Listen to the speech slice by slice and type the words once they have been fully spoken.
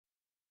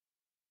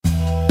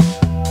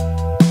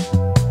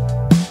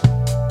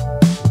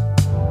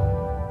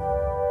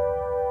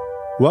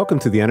Welcome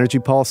to the Energy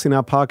Policy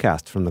Now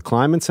podcast from the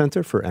Kleinman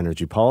Center for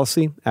Energy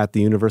Policy at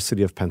the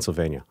University of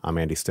Pennsylvania. I'm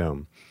Andy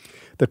Stone.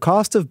 The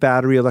cost of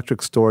battery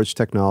electric storage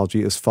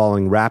technology is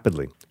falling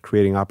rapidly,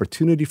 creating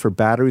opportunity for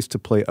batteries to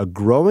play a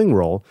growing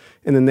role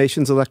in the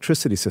nation's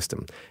electricity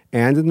system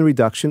and in the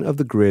reduction of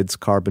the grid's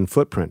carbon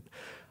footprint.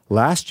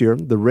 Last year,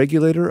 the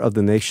regulator of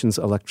the nation's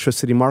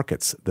electricity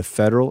markets, the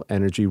Federal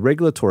Energy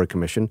Regulatory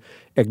Commission,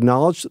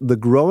 acknowledged the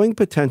growing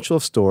potential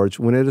of storage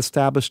when it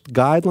established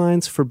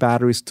guidelines for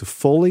batteries to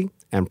fully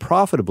and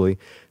profitably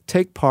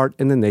take part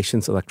in the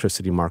nation's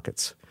electricity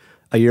markets.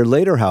 A year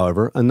later,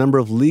 however, a number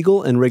of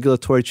legal and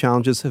regulatory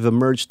challenges have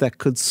emerged that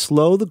could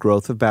slow the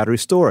growth of battery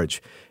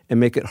storage and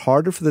make it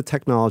harder for the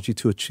technology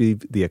to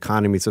achieve the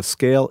economies of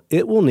scale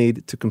it will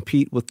need to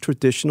compete with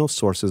traditional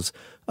sources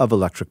of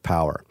electric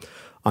power.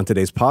 On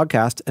today's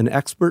podcast, an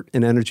expert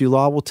in energy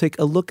law will take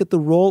a look at the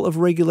role of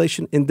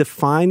regulation in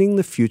defining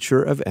the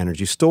future of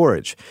energy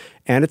storage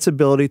and its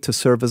ability to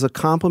serve as a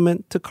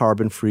complement to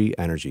carbon-free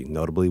energy,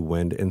 notably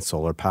wind and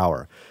solar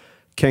power.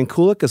 Ken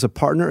Kulik is a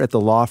partner at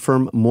the law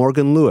firm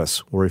Morgan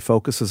Lewis, where he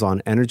focuses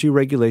on energy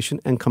regulation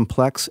and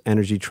complex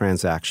energy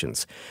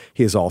transactions.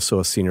 He is also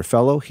a senior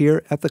fellow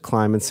here at the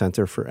Kleinman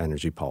Center for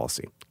Energy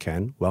Policy.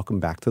 Ken, welcome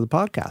back to the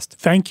podcast.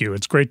 Thank you.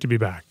 It's great to be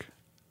back.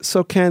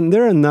 So, Ken,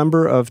 there are a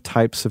number of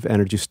types of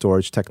energy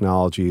storage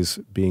technologies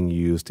being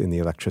used in the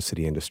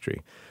electricity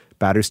industry.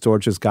 Battery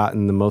storage has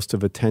gotten the most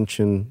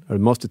attention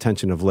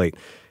of late.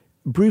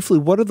 Briefly,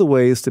 what are the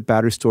ways that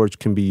battery storage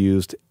can be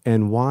used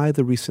and why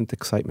the recent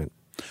excitement?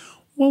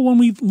 Well, when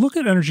we look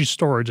at energy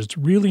storage, it's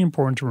really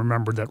important to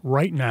remember that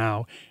right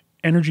now,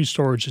 energy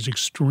storage is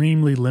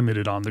extremely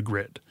limited on the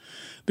grid.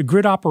 The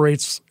grid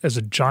operates as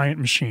a giant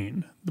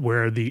machine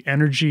where the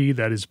energy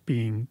that is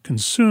being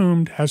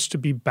consumed has to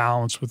be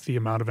balanced with the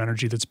amount of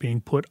energy that's being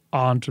put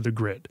onto the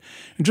grid.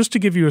 And just to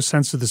give you a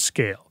sense of the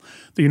scale,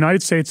 the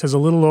United States has a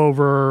little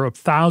over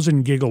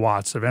 1,000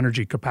 gigawatts of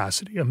energy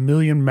capacity, 1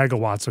 million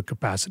megawatts of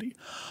capacity.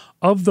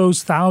 Of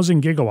those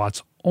 1,000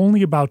 gigawatts,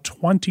 only about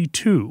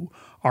 22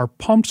 are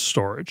pumped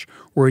storage,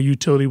 where a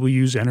utility will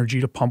use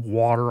energy to pump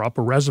water up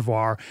a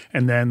reservoir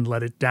and then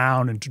let it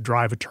down and to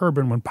drive a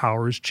turbine when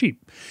power is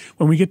cheap.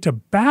 When we get to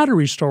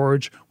battery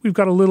storage, we've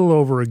got a little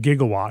over 1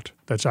 gigawatt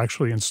that's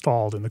actually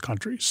installed in the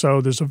country. So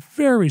there's a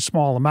very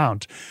small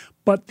amount.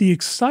 But the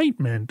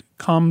excitement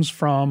comes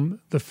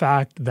from the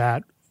fact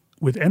that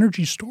with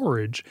energy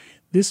storage,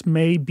 this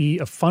may be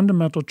a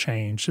fundamental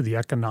change to the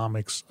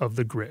economics of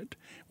the grid,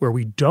 where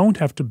we don't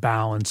have to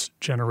balance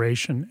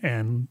generation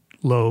and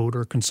load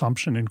or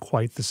consumption in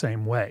quite the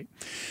same way.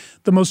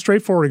 The most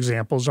straightforward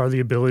examples are the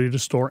ability to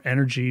store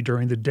energy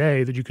during the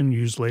day that you can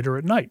use later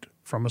at night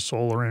from a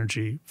solar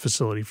energy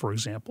facility, for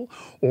example,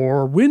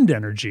 or wind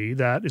energy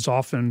that is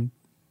often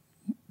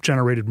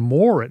generated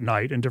more at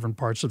night in different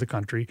parts of the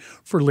country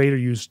for later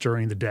use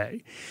during the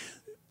day.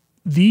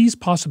 These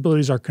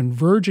possibilities are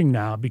converging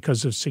now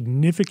because of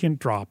significant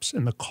drops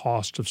in the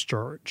cost of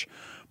storage.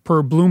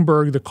 Per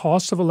Bloomberg, the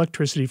cost of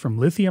electricity from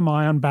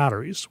lithium-ion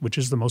batteries, which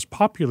is the most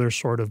popular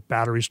sort of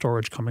battery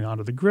storage coming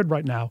onto the grid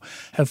right now,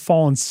 have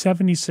fallen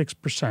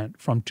 76%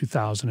 from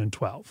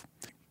 2012.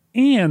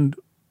 And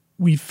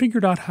we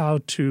figured out how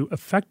to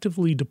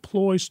effectively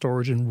deploy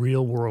storage in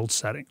real-world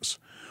settings,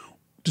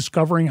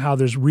 discovering how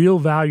there's real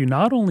value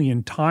not only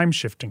in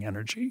time-shifting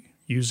energy,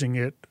 using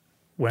it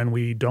when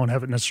we don't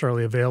have it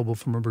necessarily available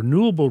from a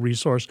renewable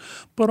resource,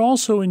 but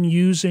also in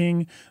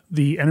using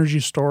the energy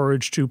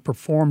storage to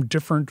perform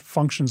different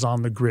functions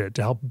on the grid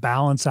to help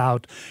balance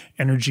out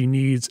energy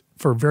needs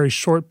for very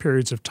short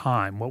periods of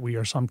time, what we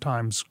are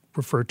sometimes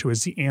referred to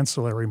as the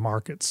ancillary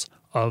markets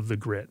of the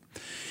grid.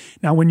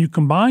 Now, when you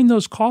combine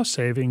those cost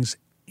savings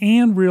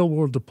and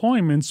real-world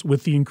deployments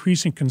with the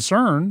increasing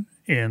concern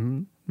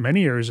in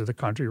many areas of the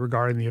country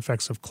regarding the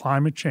effects of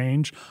climate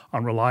change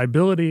on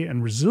reliability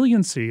and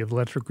resiliency of the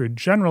electric grid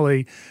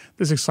generally,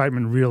 this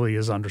excitement really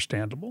is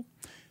understandable.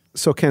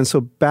 So, Ken,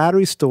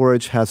 battery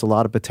storage has a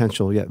lot of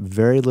potential, yet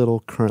very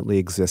little currently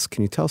exists.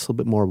 Can you tell us a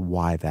little bit more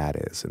why that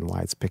is and why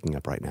it's picking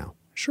up right now?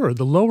 Sure.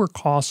 The lower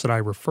cost that I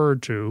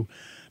referred to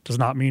does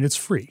not mean it's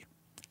free.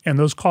 And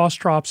those cost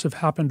drops have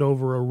happened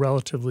over a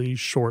relatively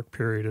short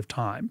period of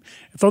time.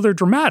 Though they're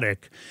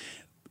dramatic,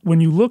 when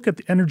you look at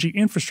the energy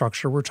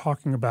infrastructure, we're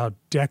talking about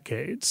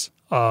decades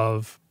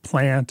of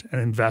plant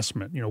and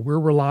investment. We're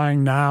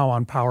relying now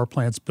on power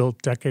plants built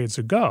decades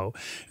ago.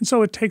 And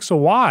so it takes a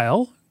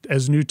while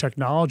as new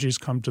technologies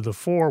come to the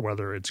fore,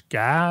 whether it's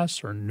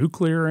gas or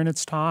nuclear in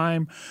its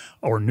time,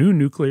 or new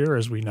nuclear,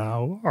 as we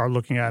now are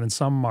looking at in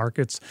some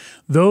markets.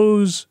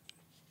 Those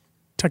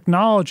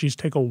technologies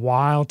take a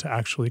while to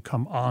actually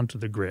come onto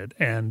the grid.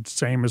 And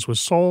same as with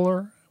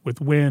solar, with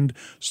wind,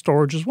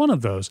 storage is one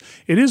of those.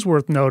 It is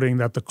worth noting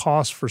that the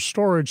costs for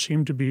storage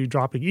seem to be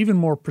dropping even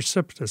more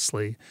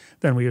precipitously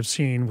than we have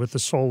seen with the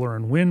solar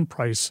and wind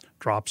price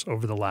drops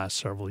over the last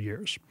several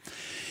years.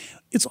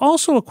 It's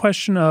also a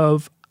question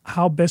of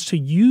how best to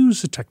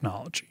use the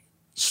technology.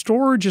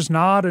 Storage is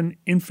not an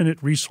infinite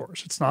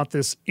resource. It's not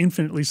this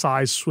infinitely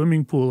sized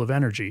swimming pool of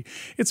energy.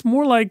 It's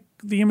more like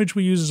the image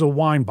we use as a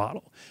wine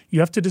bottle. You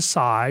have to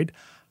decide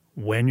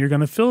when you're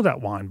going to fill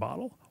that wine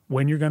bottle,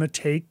 when you're going to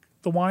take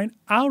the wine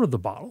out of the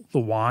bottle. The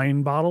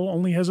wine bottle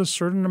only has a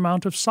certain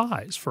amount of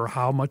size for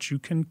how much you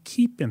can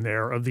keep in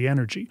there of the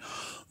energy.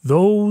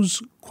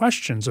 Those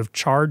questions of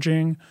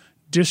charging,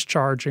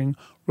 discharging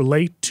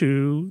relate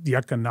to the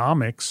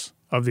economics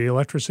of the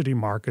electricity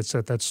markets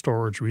that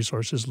storage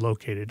resource is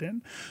located in.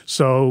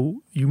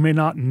 So you may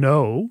not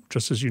know,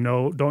 just as you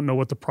don't know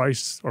what the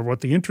price or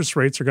what the interest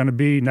rates are going to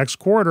be next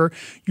quarter,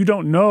 you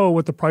don't know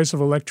what the price of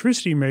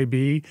electricity may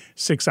be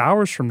 6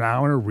 hours from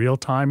now in a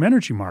real-time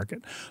energy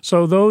market.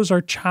 So those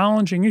are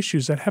challenging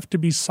issues that have to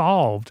be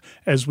solved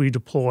as we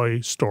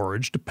deploy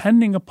storage,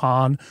 depending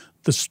upon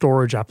the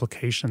storage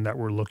application that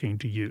we're looking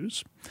to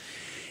use.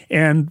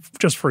 And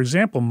just for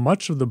example,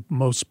 much of the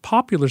most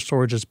popular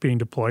storage that's being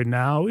deployed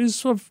now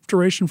is of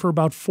duration for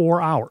about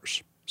 4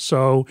 hours.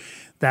 So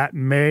that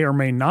may or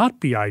may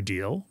not be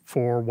ideal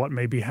for what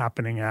may be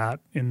happening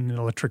in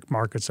electric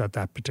markets at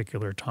that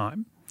particular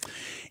time.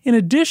 In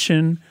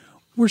addition,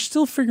 we're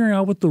still figuring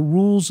out what the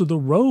rules of the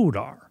road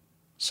are.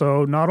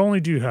 So not only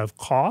do you have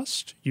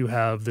cost, you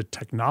have the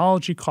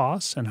technology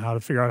costs and how to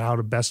figure out how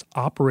to best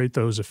operate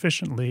those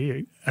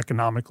efficiently,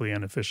 economically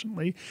and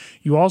efficiently.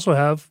 You also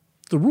have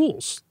the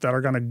rules that are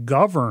going to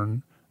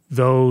govern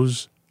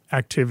those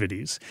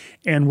activities.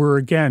 And we're,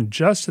 again,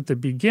 just at the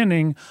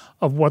beginning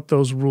of what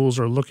those rules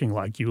are looking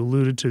like. You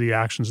alluded to the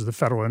actions of the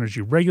Federal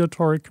Energy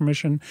Regulatory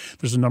Commission.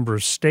 There's a number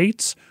of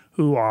states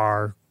who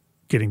are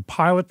getting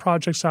pilot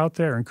projects out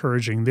there,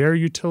 encouraging their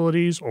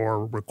utilities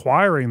or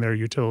requiring their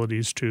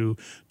utilities to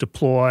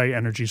deploy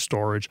energy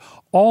storage.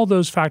 All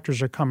those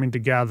factors are coming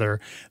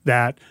together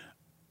that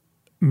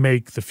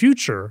make the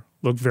future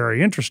look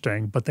very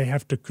interesting, but they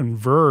have to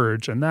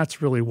converge, and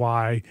that's really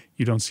why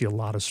you don't see a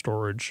lot of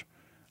storage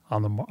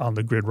on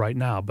the grid right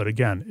now. But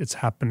again, it's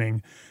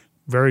happening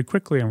very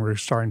quickly, and we're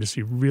starting to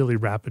see really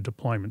rapid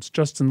deployments.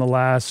 Just in the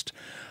last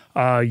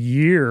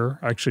year,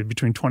 actually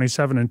between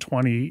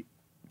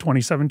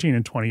 2017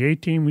 and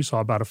 2018, we saw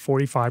about a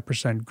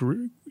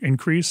 45%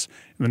 increase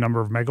in the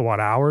number of megawatt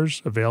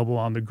hours available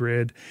on the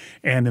grid.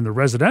 And in the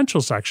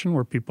residential section,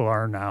 where people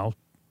are now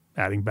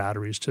adding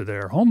batteries to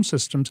their home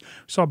systems, we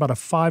saw about a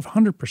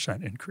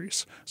 500%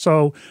 increase.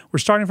 So we're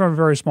starting from a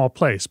very small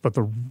place, but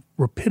the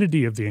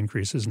rapidity of the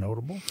increase is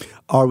notable.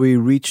 Are we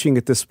reaching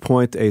at this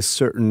point a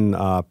certain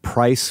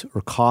price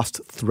or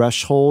cost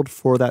threshold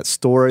for that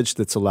storage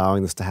that's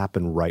allowing this to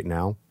happen right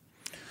now?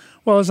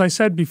 Well, as I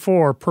said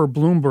before, per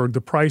Bloomberg,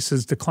 the price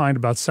has declined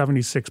about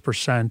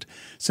 76%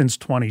 since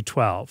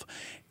 2012.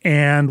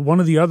 And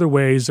one of the other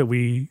ways that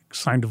we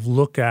kind of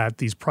look at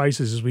these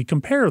prices is we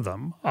compare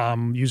them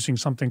using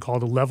something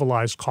called a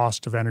levelized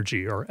cost of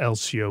energy, or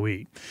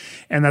LCOE.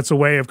 And that's a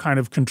way of kind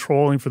of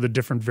controlling for the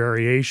different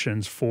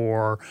variations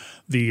for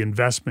the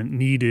investment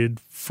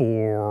needed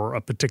for a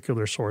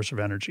particular source of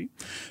energy.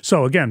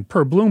 So again,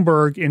 per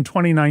Bloomberg, in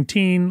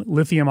 2019,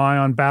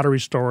 lithium-ion battery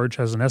storage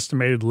has an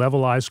estimated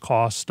levelized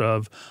cost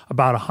of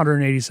about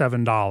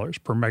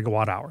 $187 per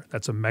megawatt hour.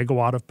 That's a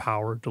megawatt of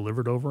power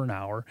delivered over an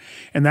hour.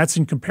 And that's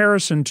in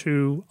comparison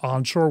to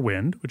onshore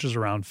wind, which is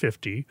around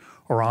 $50,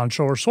 or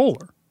onshore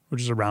solar,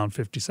 which is around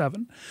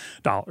 $57.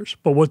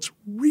 But what's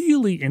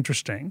really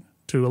interesting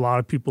to a lot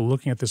of people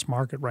looking at this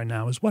market right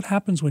now is what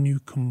happens when you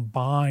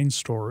combine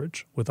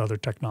storage with other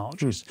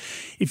technologies.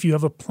 If you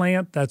have a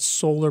plant that's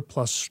solar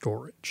plus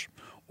storage,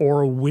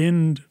 or a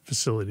wind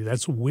facility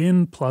that's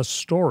wind plus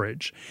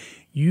storage,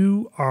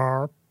 you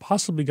are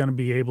possibly going to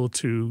be able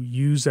to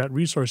use that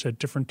resource at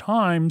different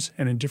times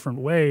and in different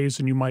ways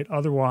than you might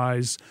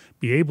otherwise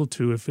be able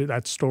to if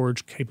that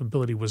storage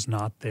capability was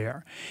not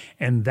there.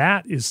 And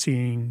that is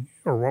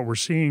what we're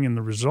seeing in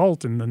the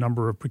result in the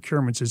number of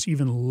procurements is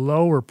even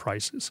lower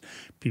prices.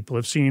 People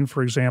have seen,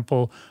 for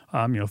example,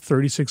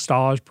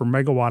 $36 per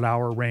megawatt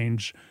hour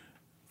range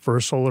for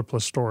a solar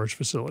plus storage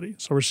facility.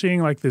 So we're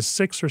seeing like this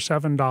 $6 or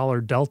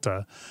 $7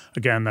 delta.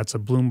 Again, that's a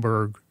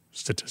Bloomberg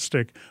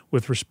statistic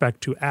with respect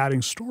to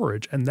adding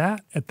storage. And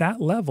that at that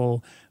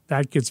level,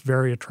 that gets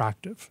very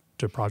attractive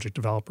to project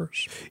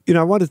developers.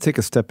 I want to take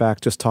a step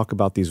back, just talk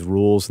about these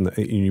rules. And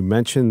you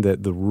mentioned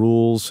that the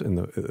rules and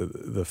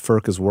the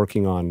FERC is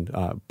working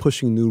on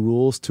pushing new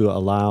rules to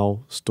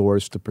allow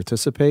storage to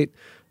participate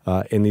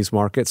in these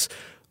markets.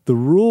 The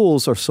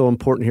rules are so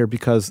important here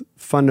because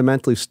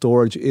fundamentally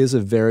storage is a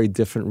very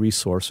different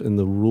resource, and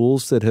the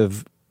rules that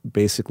have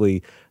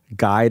basically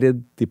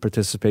guided the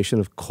participation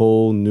of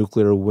coal,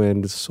 nuclear,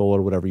 wind,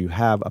 solar, whatever you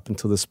have up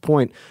until this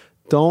point,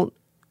 don't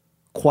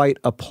quite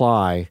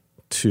apply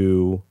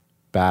to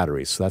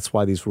batteries. So that's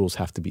why these rules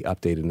have to be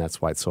updated, and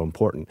that's why it's so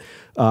important.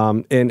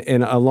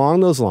 And along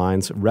those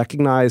lines,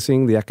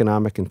 recognizing the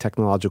economic and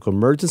technological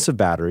emergence of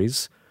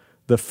batteries,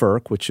 the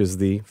FERC, which is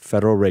the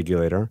federal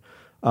regulator,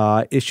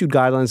 issued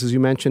guidelines, as you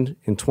mentioned,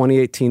 in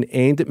 2018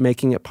 aimed at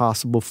making it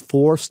possible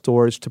for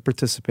storage to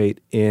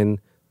participate in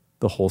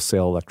the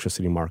wholesale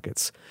electricity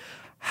markets.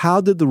 How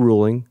did the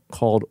ruling,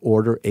 called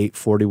Order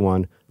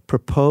 841,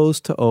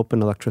 propose to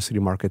open electricity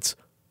markets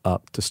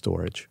up to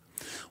storage?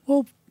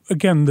 Well,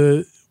 again,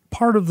 the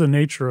part of the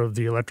nature of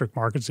the electric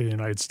markets in the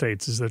United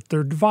States is that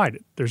they're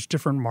divided. There's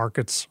different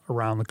markets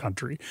around the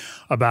country.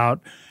 About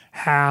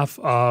half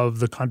of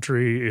the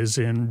country is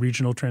in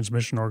regional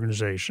transmission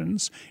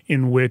organizations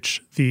in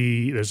which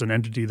there's an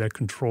entity that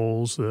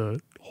controls the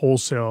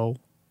wholesale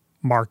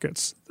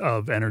markets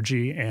of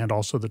energy and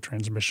also the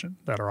transmission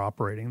that are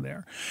operating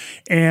there.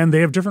 And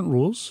they have different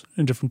rules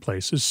in different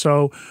places.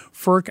 So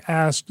FERC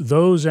asked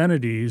those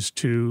entities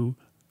to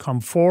come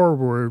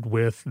forward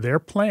with their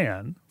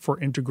plan for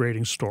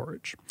integrating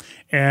storage.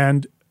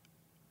 And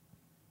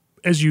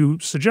as you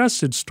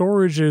suggested,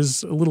 storage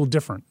is a little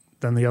different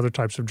than the other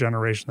types of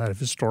generation that have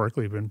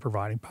historically been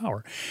providing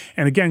power.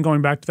 And again,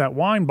 going back to that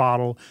wine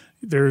bottle,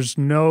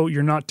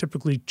 you're not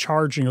typically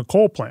charging a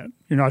coal plant.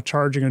 You're not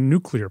charging a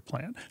nuclear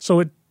plant.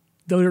 So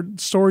the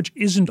storage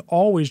isn't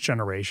always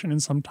generation,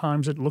 and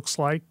sometimes it looks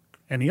like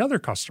any other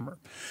customer.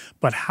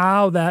 But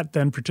how that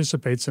then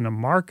participates in a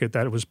market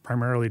that was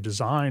primarily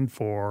designed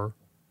for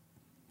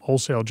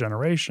wholesale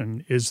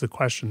generation is the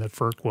question that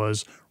FERC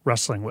was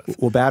wrestling with.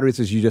 Well, batteries,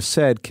 as you just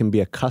said, can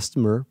be a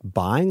customer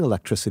buying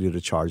electricity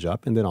to charge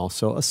up and then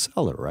also a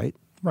seller, right?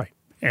 Right.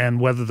 And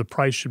whether the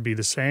price should be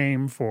the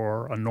same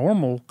for a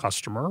normal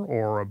customer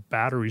or a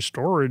battery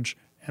storage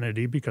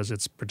entity because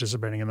it's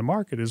participating in the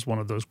market is one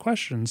of those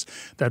questions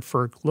that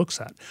FERC looks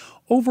at.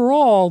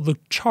 Overall, the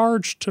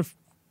charge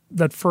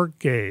that FERC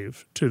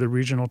gave to the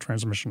regional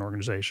transmission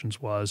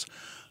organizations was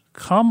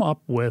come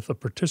up with a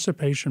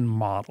participation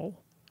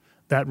model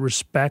that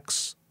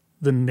respects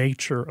the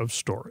nature of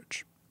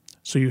storage.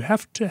 So you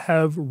have to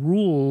have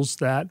rules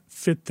that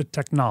fit the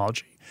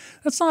technology.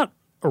 That's not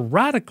a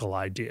radical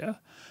idea,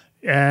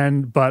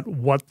 but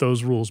what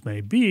those rules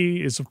may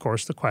be is, of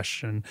course, the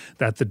question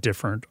that the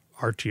different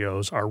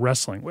RTOs are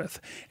wrestling with.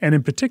 And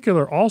in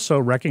particular, also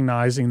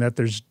recognizing that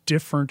there's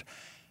different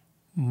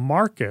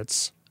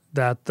markets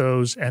that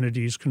those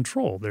entities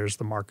control. There's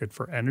the market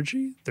for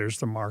energy. There's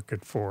the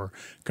market for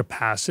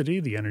capacity,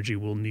 the energy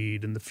we'll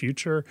need in the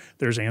future.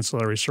 There's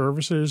ancillary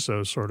services,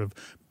 those sort of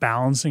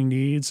balancing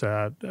needs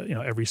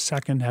every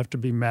second have to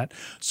be met.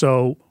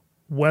 So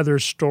whether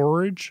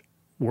storage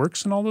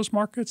works in all those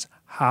markets,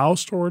 how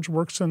storage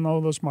works in all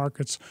those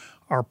markets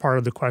are part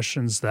of the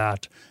questions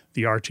that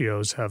the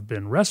RTOs have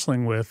been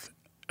wrestling with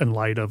in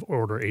light of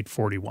Order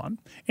 841.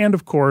 And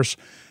of course,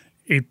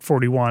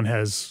 841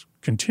 has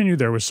continued.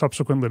 There was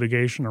subsequent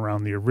litigation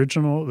around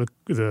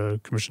the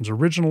Commission's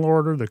original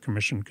order. The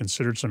Commission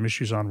considered some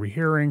issues on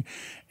rehearing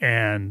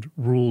and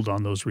ruled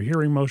on those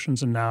rehearing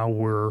motions, and now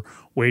we're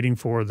waiting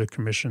for the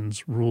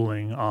Commission's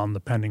ruling on the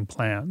pending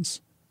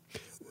plans.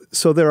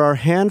 So there are a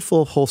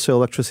handful of wholesale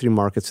electricity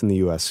markets in the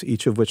U.S.,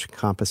 each of which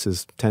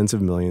encompasses tens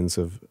of millions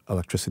of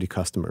electricity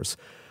customers.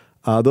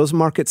 Those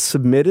markets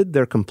submitted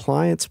their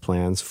compliance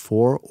plans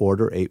for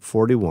Order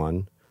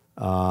 841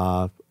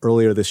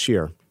 earlier this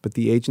year, but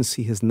the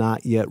agency has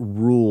not yet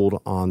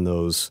ruled on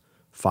those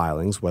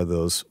filings, whether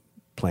those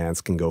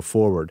plans can go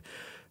forward.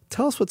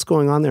 Tell us what's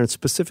going on there, and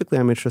specifically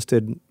I'm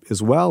interested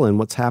as well in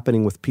what's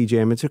happening with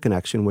PJM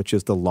Interconnection, which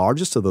is the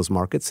largest of those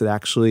markets. It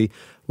actually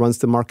runs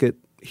the market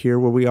here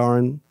where we are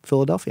in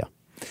Philadelphia.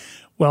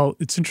 Well,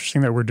 it's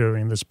interesting that we're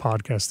doing this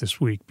podcast this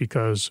week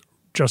because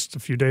just a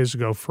few days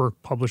ago, FERC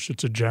published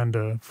its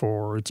agenda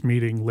for its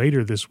meeting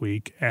later this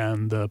week,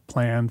 and the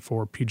plan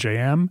for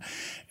PJM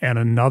and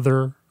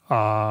another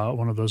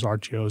one of those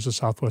RTOs, the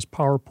Southwest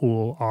Power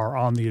Pool, are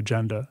on the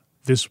agenda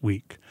this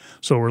week.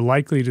 So we're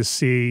likely to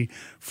see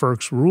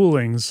FERC's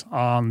rulings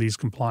on these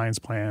compliance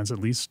plans, at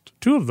least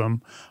two of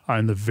them,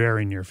 in the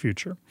very near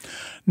future.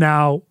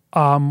 Now,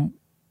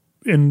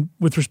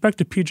 with respect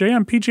to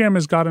PJM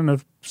has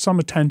gotten some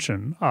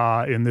attention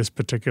in this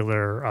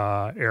particular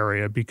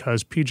area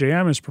because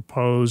PJM has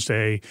proposed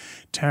a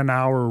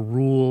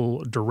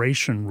 10-hour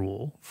duration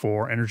rule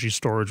for energy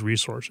storage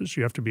resources.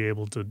 You have to be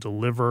able to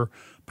deliver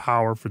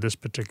power for this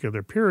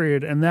particular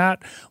period, and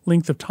that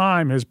length of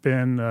time has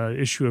been an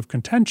issue of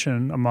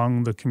contention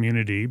among the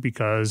community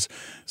because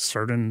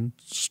certain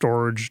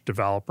storage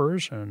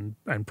developers and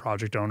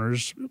project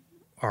owners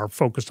are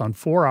focused on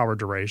 4-hour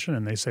duration,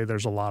 and they say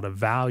there's a lot of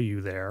value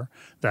there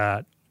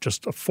that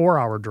just a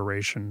 4-hour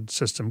duration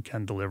system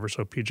can deliver.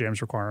 So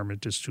PJM's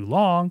requirement is too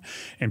long.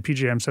 And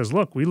PJM says,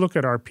 look, we look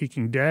at our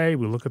peaking day,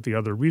 we look at the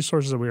other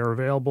resources that we are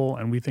available,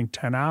 and we think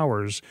 10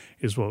 hours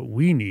is what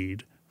we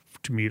need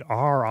to meet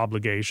our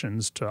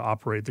obligations to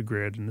operate the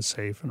grid in a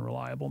safe and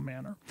reliable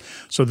manner.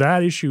 So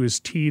that issue is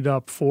teed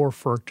up for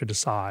FERC to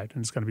decide,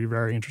 and it's going to be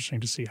very interesting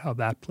to see how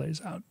that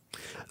plays out.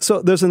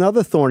 So there's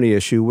another thorny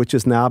issue which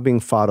is now being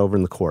fought over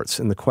in the courts,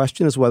 and the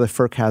question is whether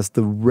FERC has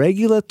the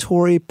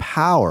regulatory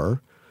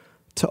power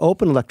to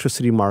open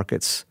electricity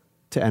markets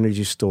to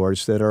energy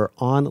storage that are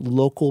on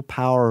local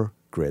power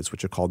grids,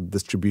 which are called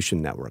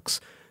distribution networks.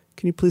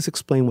 Can you please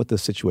explain what the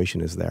situation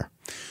is there?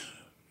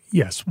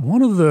 Yes.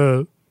 One of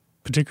the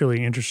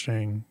particularly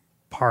interesting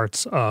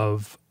parts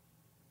of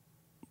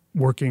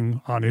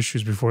working on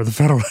issues before the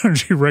Federal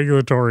Energy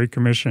Regulatory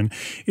Commission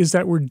is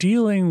that we're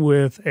dealing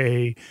with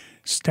a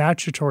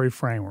statutory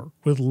framework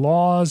with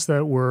laws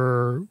that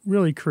were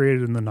really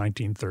created in the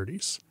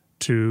 1930s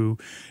to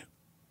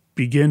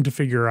begin to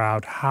figure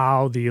out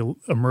how the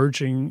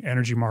emerging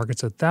energy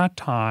markets at that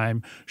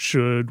time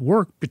should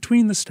work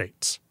between the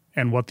states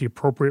and what the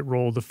appropriate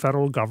role of the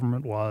federal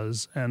government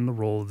was and the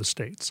role of the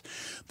states.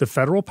 The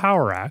Federal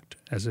Power Act,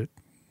 as it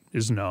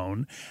is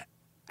known,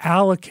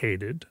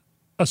 allocated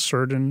a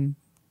certain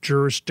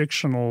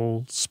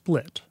jurisdictional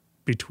split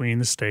between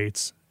the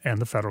states and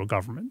the federal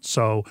government.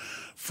 So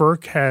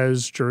FERC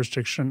has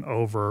jurisdiction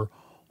over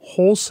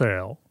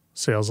wholesale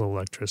sales of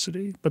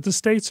electricity, but the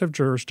states have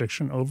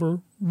jurisdiction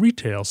over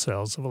retail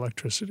sales of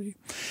electricity.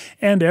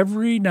 And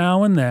every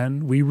now and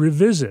then we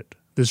revisit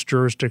this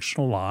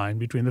jurisdictional line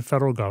between the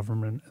federal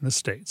government and the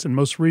states. And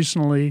most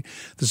recently,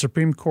 the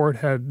Supreme Court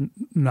had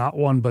not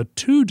one but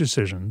two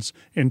decisions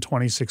in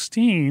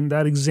 2016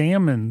 that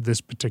examined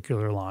this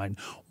particular line.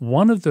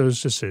 One of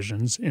those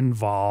decisions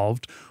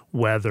involved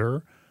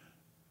whether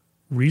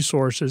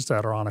resources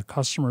that are on a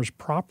customer's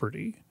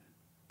property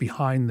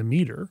behind the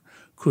meter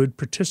could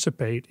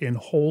participate in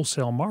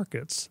wholesale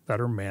markets that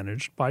are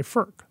managed by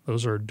FERC.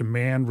 Those are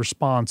demand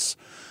response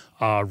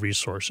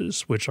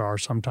resources, which are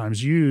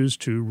sometimes used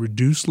to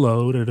reduce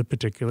load at a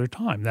particular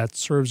time. That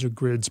serves a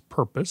grid's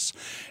purpose.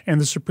 And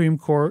the Supreme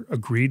Court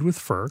agreed with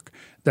FERC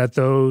that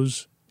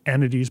those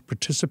entities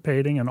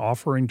participating and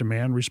offering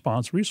demand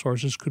response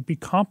resources could be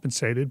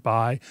compensated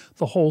by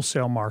the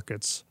wholesale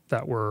markets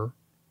that were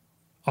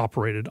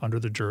operated under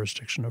the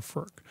jurisdiction of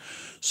FERC.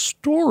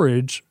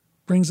 Storage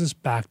brings us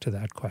back to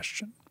that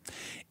question.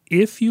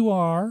 If you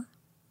are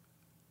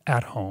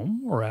at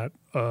home or at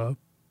a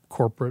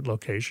corporate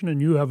location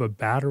and you have a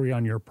battery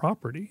on your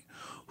property,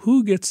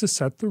 who gets to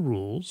set the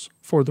rules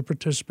for the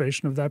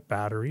participation of that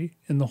battery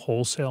in the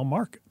wholesale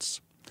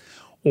markets?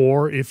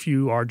 Or if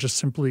you are just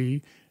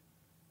simply,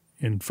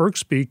 in FERC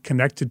speak,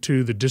 connected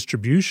to the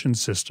distribution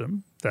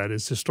system that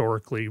is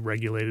historically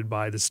regulated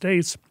by the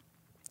states,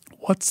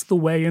 what's the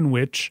way in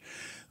which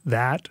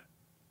that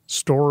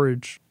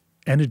storage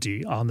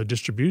entity on the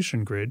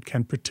distribution grid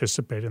can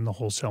participate in the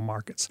wholesale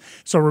markets?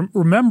 So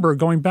remember,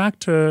 going back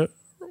to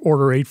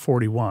Order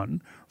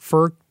 841,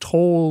 FERC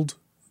told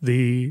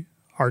the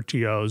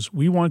RTOs,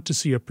 we want to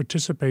see a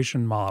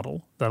participation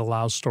model that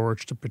allows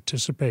storage to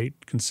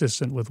participate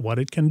consistent with what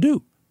it can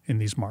do in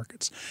these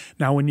markets.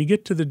 Now, when you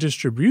get to the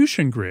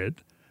distribution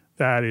grid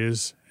that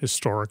is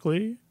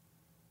historically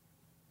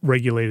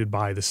regulated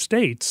by the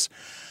states,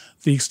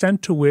 the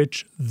extent to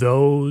which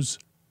those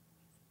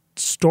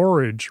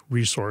storage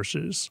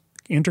resources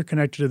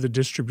interconnected to the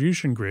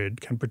distribution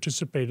grid can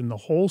participate in the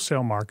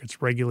wholesale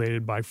markets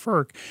regulated by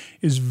FERC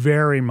is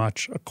very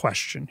much a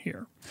question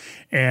here.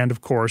 And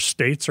of course,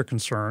 states are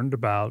concerned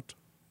about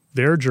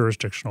their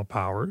jurisdictional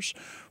powers.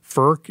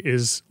 FERC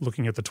is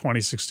looking at the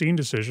 2016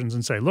 decisions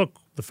and say, look,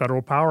 the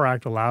Federal Power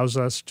Act allows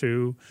us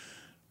to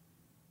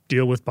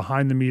deal with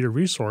behind-the-meter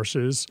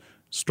resources.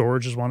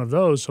 Storage is one of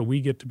those, so we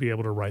get to be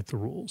able to write the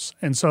rules.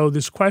 And so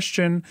this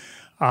question,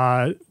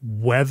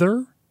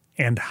 whether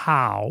and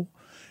how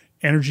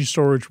energy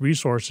storage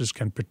resources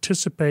can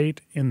participate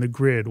in the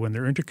grid when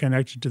they're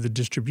interconnected to the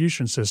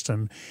distribution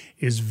system,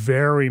 is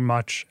very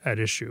much at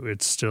issue.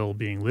 It's still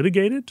being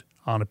litigated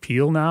on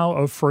appeal now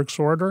of FERC's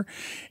order,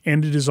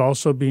 and it is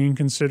also being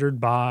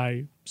considered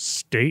by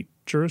state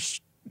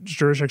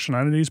jurisdictional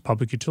entities,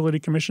 public utility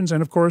commissions,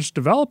 and of course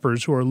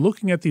developers who are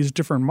looking at these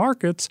different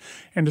markets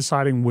and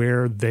deciding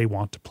where they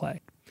want to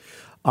play.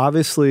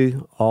 Obviously,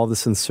 all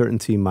this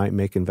uncertainty might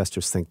make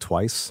investors think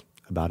twice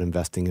about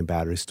investing in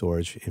battery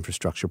storage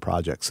infrastructure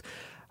projects.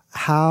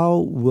 How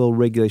will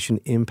regulation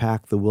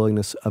impact the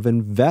willingness of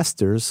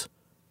investors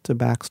to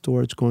back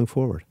storage going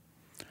forward?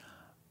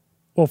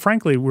 Well,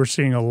 frankly, we're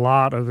seeing a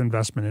lot of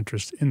investment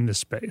interest in this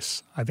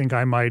space. I think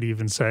I might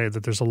even say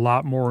that there's a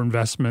lot more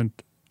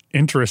investment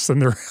interest than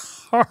there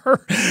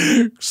are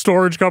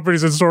storage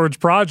companies and storage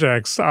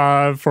projects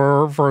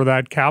for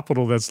that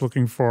capital that's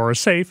looking for a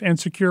safe and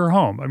secure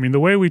home. I mean,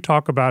 the way we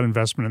talk about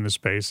investment in this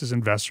space is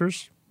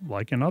investors,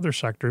 like in other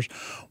sectors,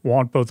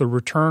 want both a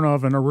return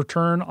of and a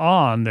return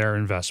on their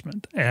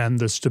investment. And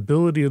the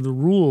stability of the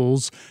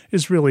rules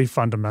is really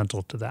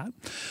fundamental to that.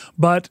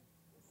 But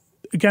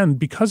again,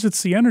 because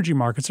it's the energy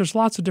markets, there's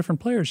lots of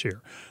different players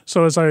here.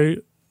 So as I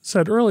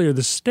said earlier,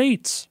 the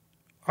states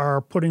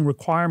are putting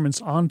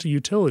requirements onto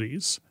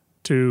utilities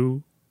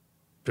to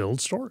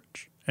build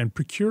storage and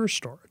procure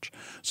storage.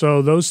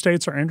 So those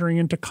states are entering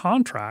into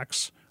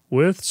contracts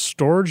with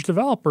storage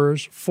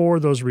developers for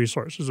those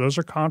resources. Those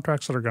are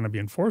contracts that are going to be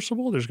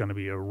enforceable. There's going to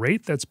be a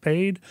rate that's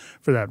paid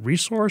for that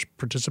resource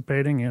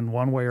participating in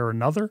one way or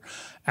another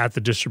at the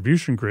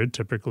distribution grid,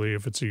 typically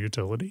if it's a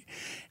utility.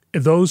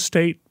 Those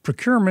state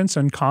procurements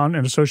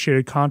and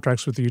associated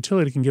contracts with the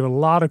utility can give a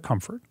lot of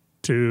comfort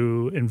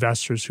to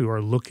investors who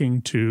are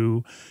looking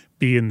to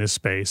be in this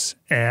space.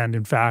 And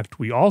in fact,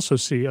 we also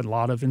see a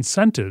lot of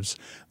incentives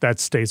that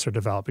states are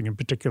developing, in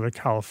particular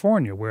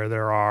California, where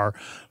there are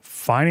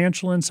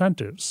financial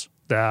incentives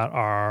that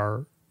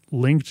are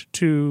linked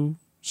to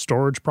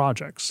storage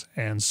projects.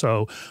 And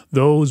so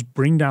those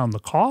bring down the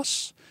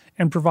costs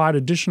and provide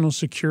additional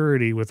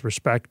security with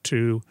respect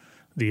to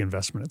the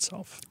investment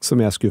itself. So let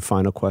me ask you a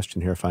final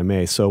question here, if I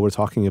may. So we're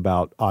talking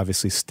about,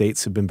 obviously,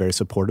 states have been very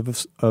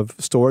supportive of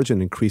storage,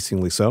 and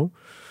increasingly so.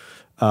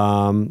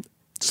 Some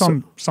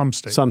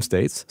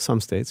states. Some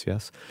states,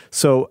 yes.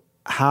 So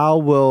how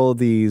will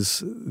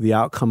the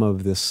outcome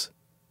of this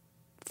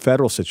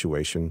federal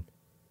situation,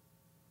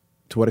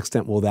 to what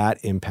extent will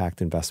that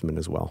impact investment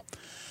as well?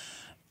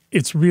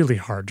 It's really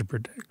hard to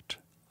predict.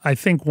 I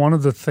think one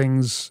of the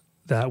things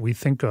that we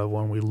think of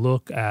when we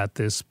look at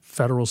this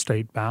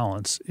federal-state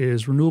balance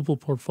is renewable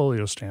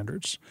portfolio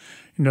standards.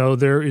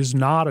 There is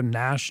not a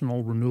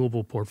national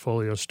renewable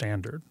portfolio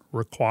standard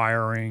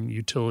requiring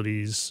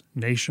utilities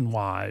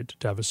nationwide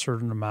to have a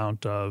certain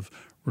amount of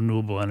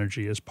renewable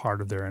energy as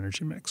part of their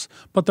energy mix.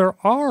 But there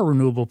are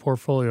renewable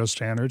portfolio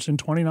standards in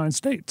 29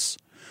 states,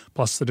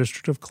 plus the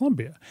District of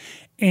Columbia.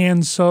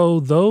 And so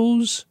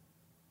those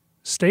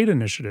state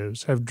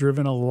initiatives have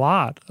driven a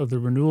lot of the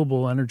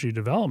renewable energy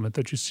development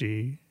that you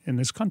see in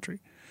this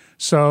country.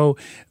 So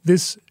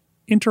this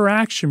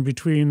interaction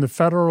between the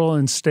federal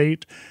and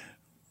state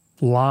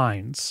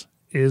lines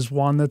is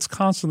one that's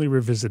constantly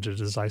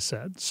revisited, as I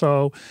said.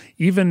 So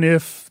even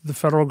if the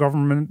federal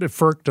government, if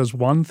FERC does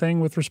one thing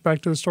with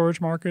respect to the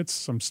storage markets,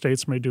 some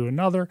states may do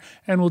another,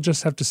 and we'll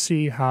just have to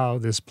see how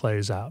this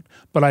plays out.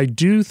 But I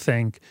do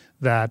think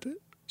that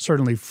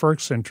certainly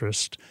FERC's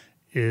interest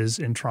is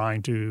in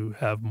trying to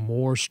have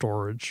more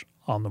storage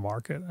on the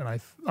market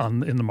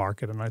in the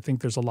market, and I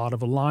think there's a lot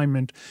of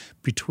alignment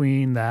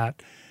between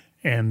that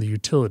and the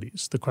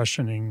utilities. The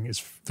question is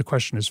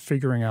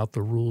figuring out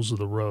the rules of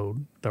the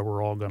road that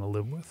we're all going to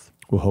live with.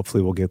 Well,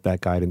 hopefully we'll get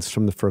that guidance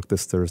from the FERC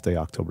this Thursday,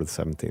 October the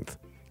 17th.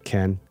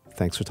 Ken,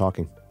 thanks for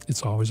talking.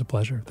 It's always a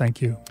pleasure.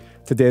 Thank you.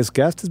 Today's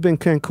guest has been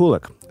Ken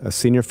Kulik, a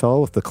senior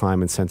fellow with the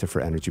Kleinman Center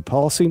for Energy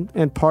Policy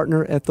and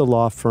partner at the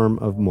law firm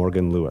of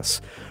Morgan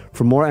Lewis.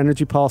 For more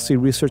energy policy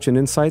research and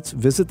insights,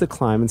 visit the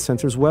Kleinman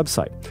Center's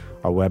website.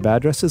 Our web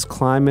address is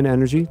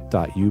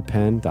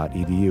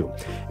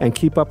kleinmanenergy.upenn.edu. And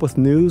keep up with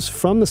news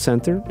from the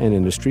center and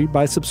industry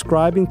by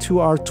subscribing to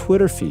our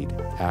Twitter feed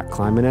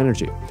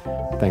 @KleinmanEnergy.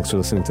 Thanks for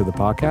listening to the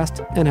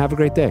podcast, and have a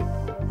great day.